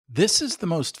This is the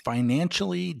most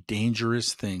financially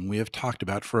dangerous thing we have talked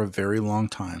about for a very long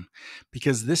time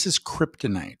because this is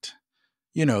kryptonite.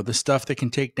 You know, the stuff that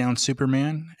can take down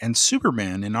Superman, and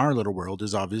Superman in our little world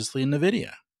is obviously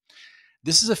NVIDIA.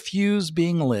 This is a fuse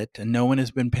being lit and no one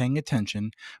has been paying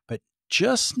attention, but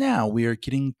just now we are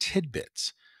getting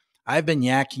tidbits. I've been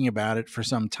yakking about it for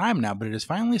some time now, but it has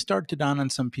finally started to dawn on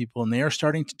some people and they are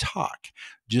starting to talk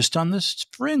just on the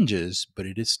fringes, but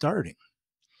it is starting.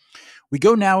 We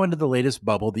go now into the latest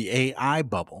bubble, the AI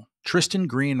bubble. Tristan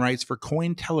Green writes for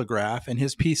Cointelegraph, and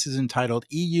his piece is entitled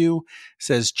EU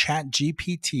says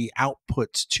ChatGPT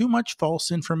outputs too much false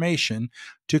information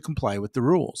to comply with the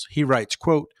rules. He writes,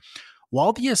 quote,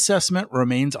 while the assessment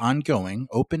remains ongoing,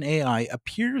 OpenAI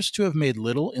appears to have made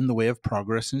little in the way of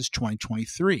progress since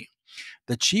 2023.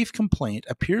 The chief complaint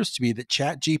appears to be that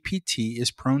ChatGPT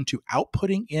is prone to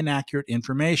outputting inaccurate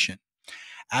information.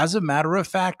 As a matter of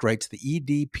fact, writes the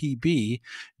EDPB,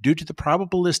 due to the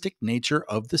probabilistic nature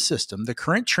of the system, the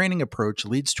current training approach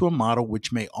leads to a model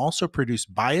which may also produce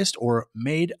biased or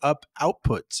made up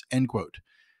outputs, end quote.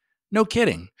 No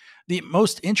kidding. The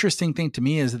most interesting thing to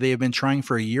me is that they have been trying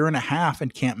for a year and a half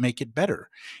and can't make it better.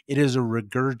 It is a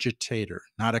regurgitator,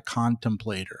 not a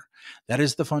contemplator. That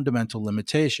is the fundamental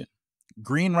limitation.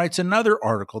 Green writes another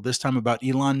article, this time about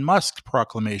Elon Musk's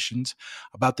proclamations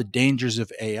about the dangers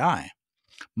of AI.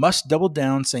 Musk doubled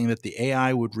down, saying that the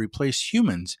AI would replace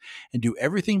humans and do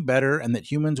everything better and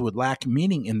that humans would lack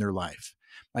meaning in their life.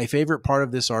 My favorite part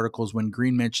of this article is when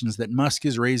Green mentions that Musk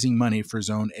is raising money for his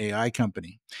own AI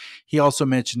company. He also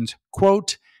mentions,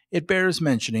 quote, it bears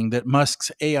mentioning that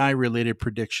Musk's AI-related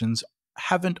predictions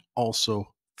haven't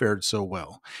also fared so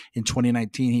well. In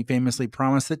 2019, he famously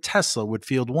promised that Tesla would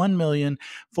field 1 million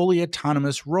fully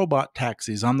autonomous robot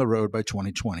taxis on the road by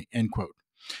 2020, end quote.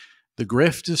 The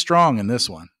grift is strong in this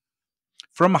one.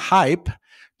 From hype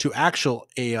to actual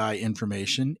AI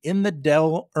information, in the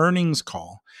Dell earnings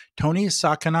call, Tony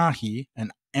Sacconaghi,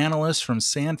 an analyst from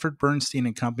Sanford Bernstein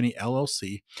and Company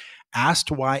LLC,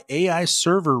 asked why AI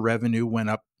server revenue went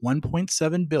up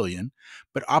 1.7 billion,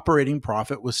 but operating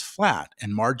profit was flat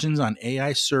and margins on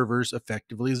AI servers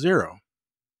effectively zero.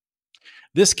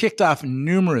 This kicked off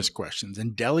numerous questions,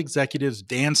 and Dell executives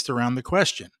danced around the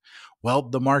question. Well,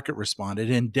 the market responded,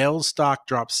 and Dell's stock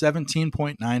dropped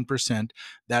 17.9%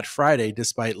 that Friday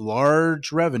despite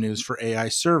large revenues for AI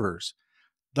servers.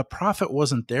 The profit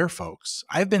wasn't there, folks.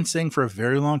 I've been saying for a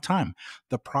very long time,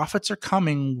 the profits are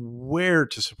coming where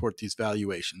to support these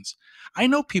valuations. I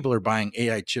know people are buying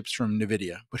AI chips from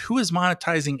NVIDIA, but who is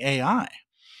monetizing AI?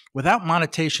 Without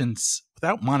monetization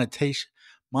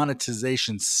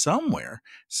somewhere,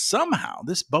 somehow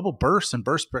this bubble bursts and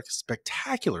bursts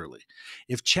spectacularly.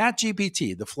 If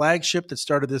ChatGPT, the flagship that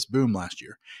started this boom last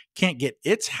year, can't get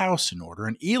its house in order,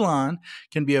 and Elon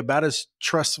can be about as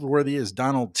trustworthy as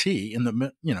Donald T in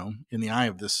the eye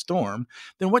of this storm,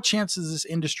 then what chance does this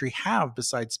industry have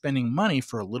besides spending money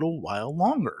for a little while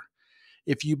longer?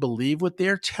 If you believe what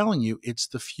they're telling you, it's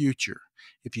the future.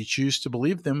 If you choose to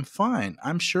believe them, fine.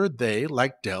 I'm sure they,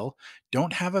 like Dell,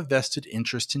 don't have a vested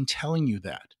interest in telling you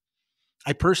that.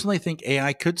 I personally think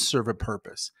AI could serve a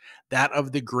purpose, that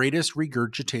of the greatest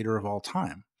regurgitator of all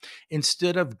time.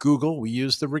 Instead of Google, we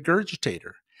use the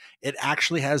regurgitator. It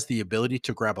actually has the ability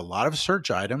to grab a lot of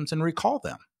search items and recall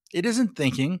them. It isn't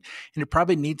thinking, and it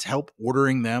probably needs help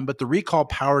ordering them, but the recall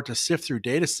power to sift through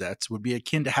data sets would be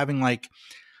akin to having like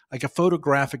a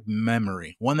photographic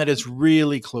memory, one that is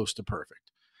really close to perfect.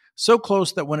 So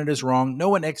close that when it is wrong, no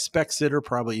one expects it or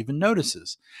probably even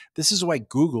notices. This is why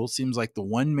Google seems like the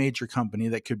one major company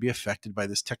that could be affected by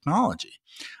this technology.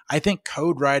 I think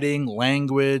code writing,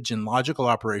 language, and logical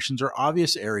operations are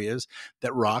obvious areas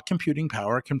that raw computing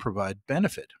power can provide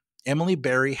benefit. Emily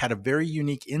Berry had a very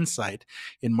unique insight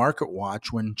in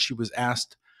MarketWatch when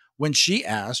she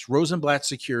asked Rosenblatt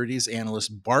Securities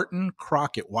analyst Barton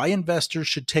Crockett why investors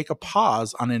should take a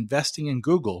pause on investing in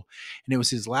Google, and it was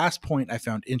his last point I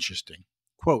found interesting.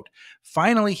 Quote,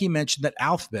 finally, he mentioned that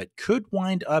Alphabet could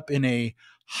wind up in a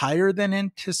higher than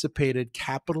anticipated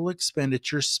capital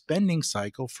expenditure spending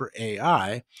cycle for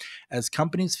AI as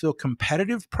companies feel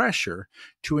competitive pressure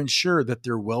to ensure that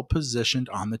they're well positioned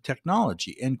on the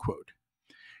technology, end quote.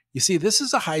 You see, this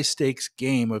is a high stakes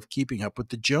game of keeping up with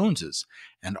the Joneses,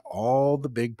 and all the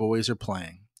big boys are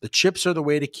playing. The chips are the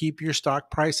way to keep your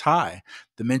stock price high.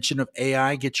 The mention of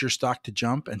AI gets your stock to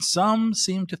jump, and some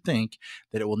seem to think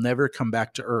that it will never come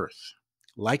back to Earth.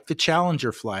 Like the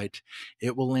Challenger flight,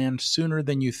 it will land sooner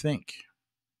than you think.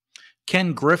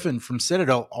 Ken Griffin from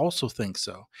Citadel also thinks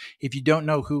so. If you don't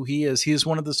know who he is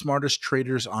one of the smartest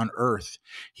traders on earth.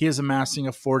 He is amassing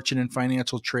a fortune in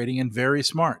financial trading and very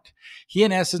smart. He,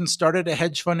 in essence, started a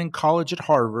hedge fund in college at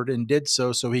Harvard and did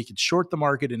so he could short the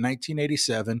market in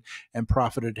 1987 and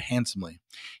profited handsomely.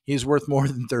 He is worth more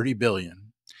than $30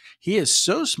 billion. He is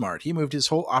so smart, he moved his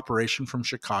whole operation from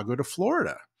Chicago to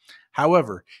Florida.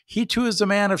 However, he too is a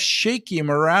man of shaky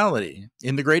morality.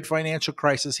 In the great financial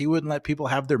crisis, he wouldn't let people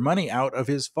have their money out of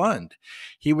his fund.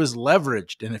 He was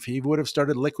leveraged, and if he would have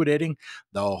started liquidating,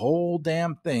 the whole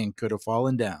damn thing could have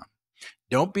fallen down.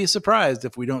 Don't be surprised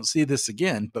if we don't see this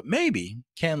again, but maybe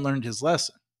Ken learned his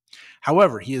lesson.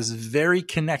 However, he is very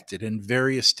connected and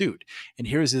very astute. And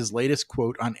here's his latest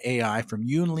quote on AI from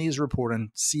Yoon Lee's report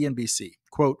on CNBC.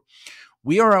 Quote,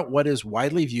 "We are at what is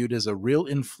widely viewed as a real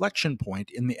inflection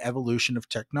point in the evolution of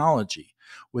technology,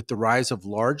 with the rise of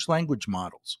large language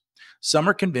models. Some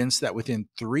are convinced that within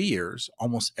 3 years,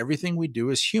 almost everything we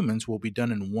do as humans will be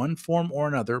done in one form or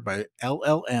another by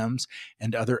LLMs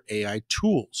and other AI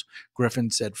tools,"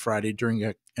 Griffin said Friday during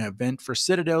an event for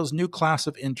Citadel's new class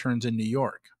of interns in New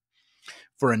York.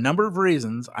 "For a number of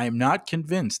reasons, I am not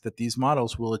convinced that these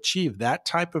models will achieve that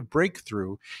type of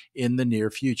breakthrough in the near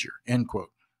future," end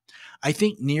quote. I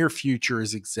think near future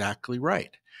is exactly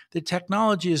right. The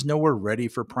technology is nowhere ready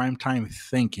for primetime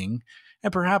thinking,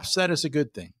 and perhaps that is a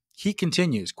good thing. He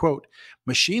continues, quote,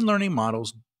 "Machine learning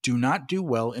models do not do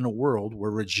well in a world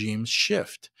where regimes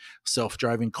shift.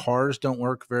 Self-driving cars don't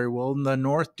work very well in the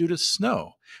north due to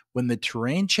snow. When the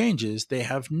terrain changes, they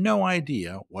have no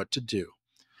idea what to do."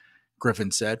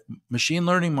 Griffin said, "Machine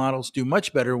learning models do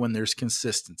much better when there's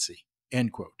consistency,"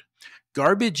 end quote.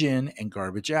 Garbage in and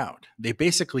garbage out. They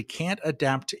basically can't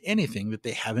adapt to anything that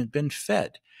they haven't been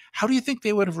fed. How do you think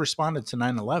they would have responded to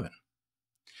 9/11?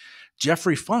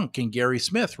 Jeffrey Funk and Gary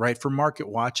Smith write for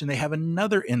MarketWatch, and they have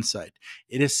another insight.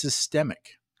 It is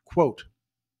systemic. Quote,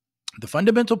 "The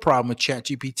fundamental problem with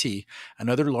ChatGPT and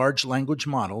other large language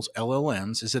models,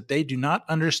 LLMs, is that they do not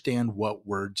understand what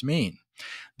words mean.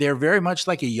 They are very much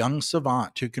like a young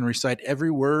savant who can recite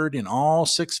every word in all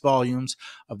 6 volumes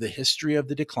of the history of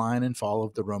the decline and fall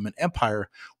of the Roman Empire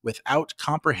without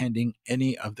comprehending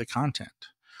any of the content.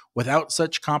 Without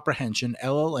such comprehension,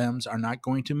 LLMs are not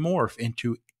going to morph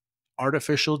into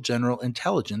artificial general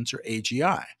intelligence, or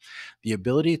AGI, the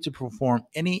ability to perform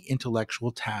any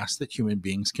intellectual task that human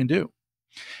beings can do.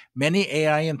 Many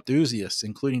AI enthusiasts,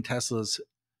 including Tesla's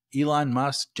Elon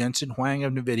Musk, Jensen Huang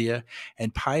of NVIDIA,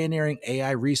 and pioneering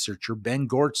AI researcher Ben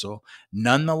Goertzel,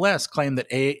 nonetheless claim that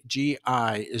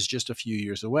AGI is just a few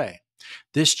years away.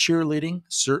 This cheerleading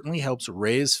certainly helps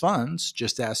raise funds,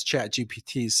 just ask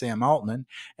ChatGPT's Sam Altman,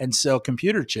 and sell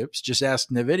computer chips, just ask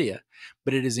NVIDIA.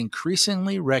 But it is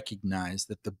increasingly recognized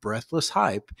that the breathless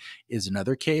hype is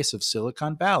another case of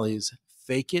Silicon Valley's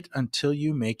fake it until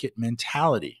you make it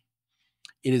mentality.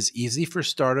 It is easy for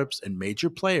startups and major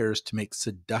players to make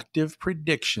seductive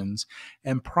predictions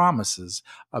and promises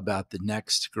about the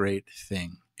next great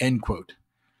thing." End quote.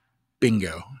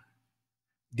 Bingo.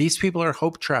 These people are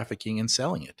hope trafficking and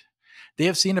selling it. They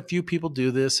have seen a few people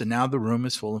do this, and now the room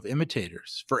is full of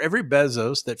imitators. For every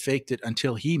Bezos that faked it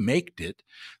until he maked it,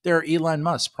 there are Elon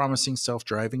Musk promising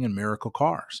self-driving and miracle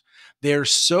cars. They are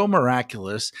so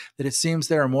miraculous that it seems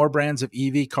there are more brands of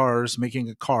EV cars making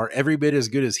a car every bit as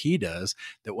good as he does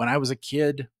than when I was a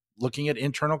kid looking at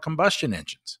internal combustion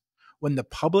engines. When the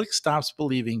public stops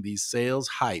believing these sales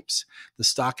hypes, the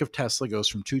stock of Tesla goes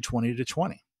from 220 to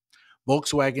 20.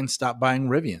 Volkswagen stopped buying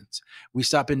Rivians. We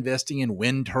stop investing in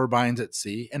wind turbines at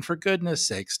sea, and for goodness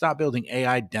sake, stop building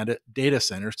AI data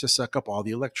centers to suck up all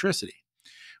the electricity.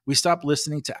 We stop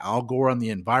listening to Al Gore on the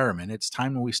environment. It's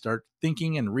time when we start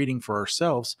thinking and reading for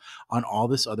ourselves on all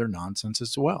this other nonsense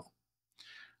as well.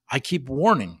 I keep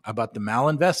warning about the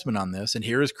malinvestment on this, and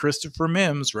here is Christopher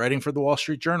Mims writing for the Wall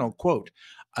Street Journal, quote,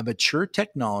 "A mature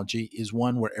technology is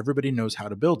one where everybody knows how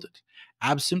to build it.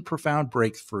 Absent profound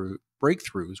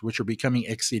breakthroughs, which are becoming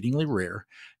exceedingly rare,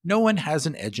 no one has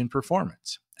an edge in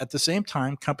performance. At the same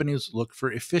time, companies look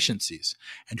for efficiencies,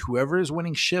 and whoever is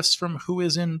winning shifts from who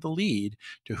is in the lead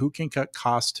to who can cut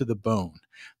costs to the bone.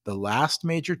 The last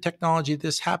major technology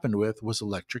this happened with was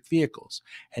electric vehicles,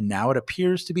 and now it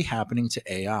appears to be happening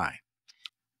to AI.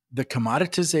 The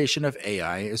commoditization of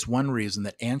AI is one reason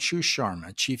that Anshu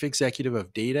Sharma, chief executive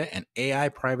of data and AI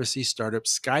privacy startup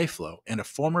Skyflow and a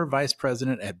former vice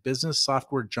president at business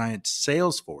software giant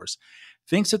Salesforce,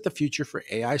 thinks that the future for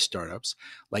AI startups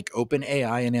like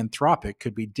OpenAI and Anthropic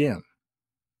could be dim."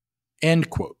 End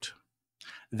quote.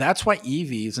 That's why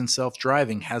EVs and self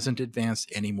driving hasn't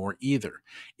advanced anymore either.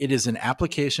 It is an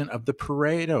application of the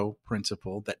Pareto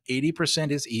principle that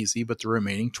 80% is easy, but the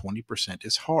remaining 20%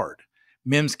 is hard.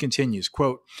 Mims continues,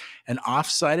 quote, an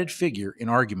off-sided figure in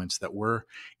arguments that we're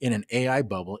in an AI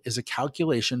bubble is a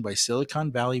calculation by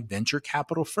Silicon Valley venture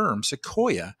capital firm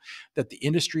Sequoia that the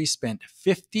industry spent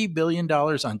 $50 billion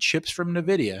on chips from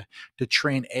NVIDIA to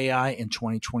train AI in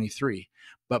 2023,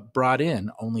 but brought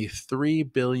in only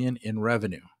 $3 billion in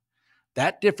revenue.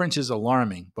 That difference is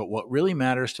alarming, but what really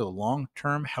matters to the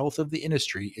long-term health of the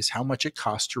industry is how much it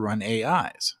costs to run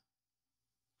AIs.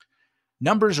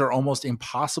 Numbers are almost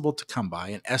impossible to come by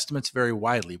and estimates vary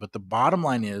widely, but the bottom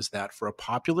line is that for a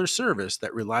popular service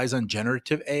that relies on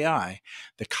generative AI,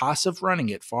 the costs of running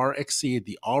it far exceed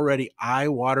the already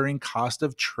eye-watering cost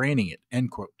of training it,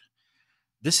 end quote.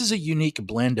 This is a unique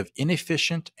blend of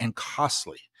inefficient and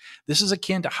costly. This is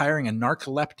akin to hiring a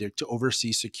narcoleptic to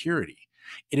oversee security.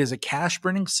 It is a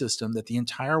cash-burning system that the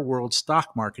entire world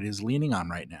stock market is leaning on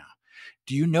right now.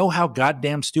 Do you know how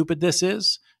goddamn stupid this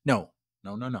is? No.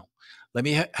 Let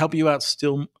me help you out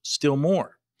still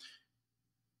more.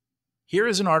 Here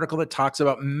is an article that talks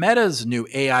about Meta's new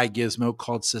AI gizmo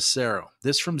called Cicero.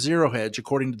 This from Zero Hedge,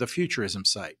 according to the Futurism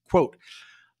site. Quote,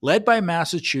 led by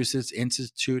Massachusetts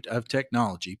Institute of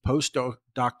Technology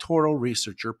postdoctoral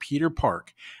researcher Peter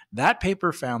Park, that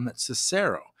paper found that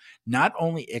Cicero not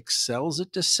only excels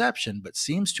at deception, but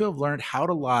seems to have learned how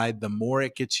to lie the more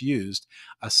it gets used,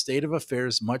 a state of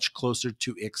affairs much closer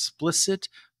to explicit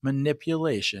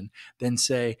manipulation than,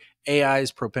 say,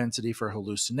 AI's propensity for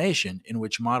hallucination, in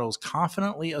which models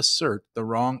confidently assert the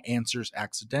wrong answers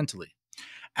accidentally.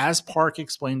 As Park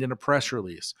explained in a press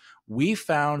release, we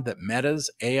found that Meta's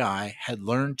AI had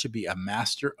learned to be a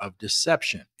master of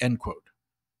deception, end quote.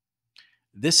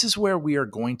 This is where we are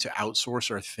going to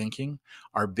outsource our thinking,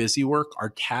 our busy work, our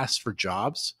tasks for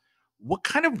jobs. What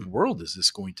kind of world is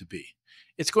this going to be?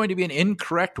 It's going to be an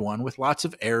incorrect one with lots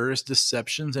of errors,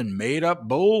 deceptions, and made up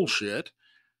bullshit.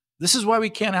 This is why we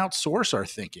can't outsource our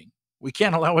thinking. We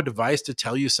can't allow a device to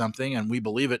tell you something and we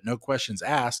believe it, no questions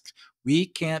asked. We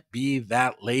can't be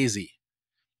that lazy.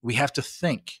 We have to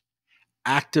think,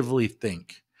 actively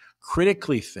think,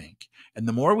 critically think. And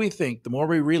the more we think, the more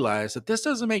we realize that this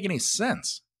doesn't make any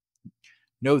sense.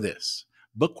 Know this.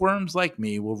 Bookworms like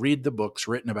me will read the books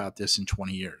written about this in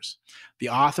 20 years. The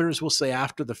authors will say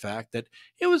after the fact that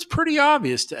it was pretty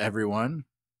obvious to everyone,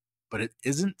 but it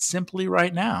isn't simply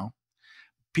right now.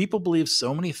 People believe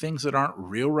so many things that aren't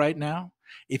real right now.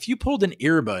 If you pulled an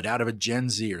earbud out of a Gen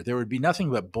Zer, there would be nothing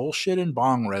but bullshit and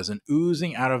bong resin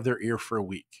oozing out of their ear for a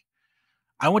week.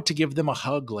 I want to give them a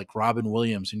hug like Robin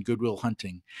Williams in Good Will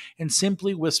Hunting and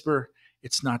simply whisper,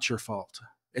 it's not your fault.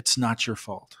 It's not your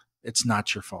fault. It's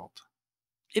not your fault.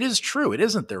 It is true. It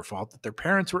isn't their fault that their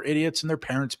parents were idiots and their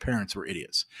parents' parents were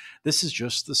idiots. This is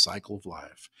just the cycle of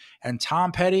life. And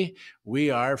Tom Petty, we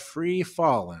are free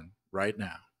falling right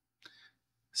now.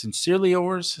 Sincerely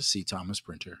yours, C. Thomas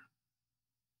Printer.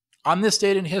 On this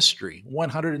date in history,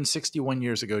 161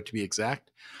 years ago to be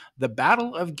exact, the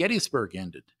Battle of Gettysburg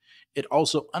ended. It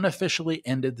also unofficially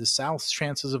ended the South's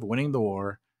chances of winning the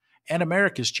war and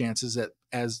America's chances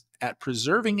at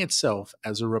preserving itself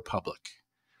as a republic.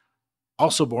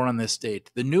 Also born on this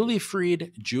date, the newly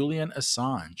freed Julian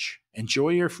Assange. Enjoy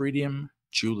your freedom,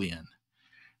 Julian.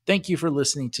 Thank you for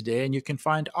listening today, and you can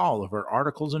find all of our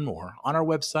articles and more on our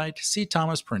website,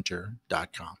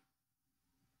 cthomasprinter.com.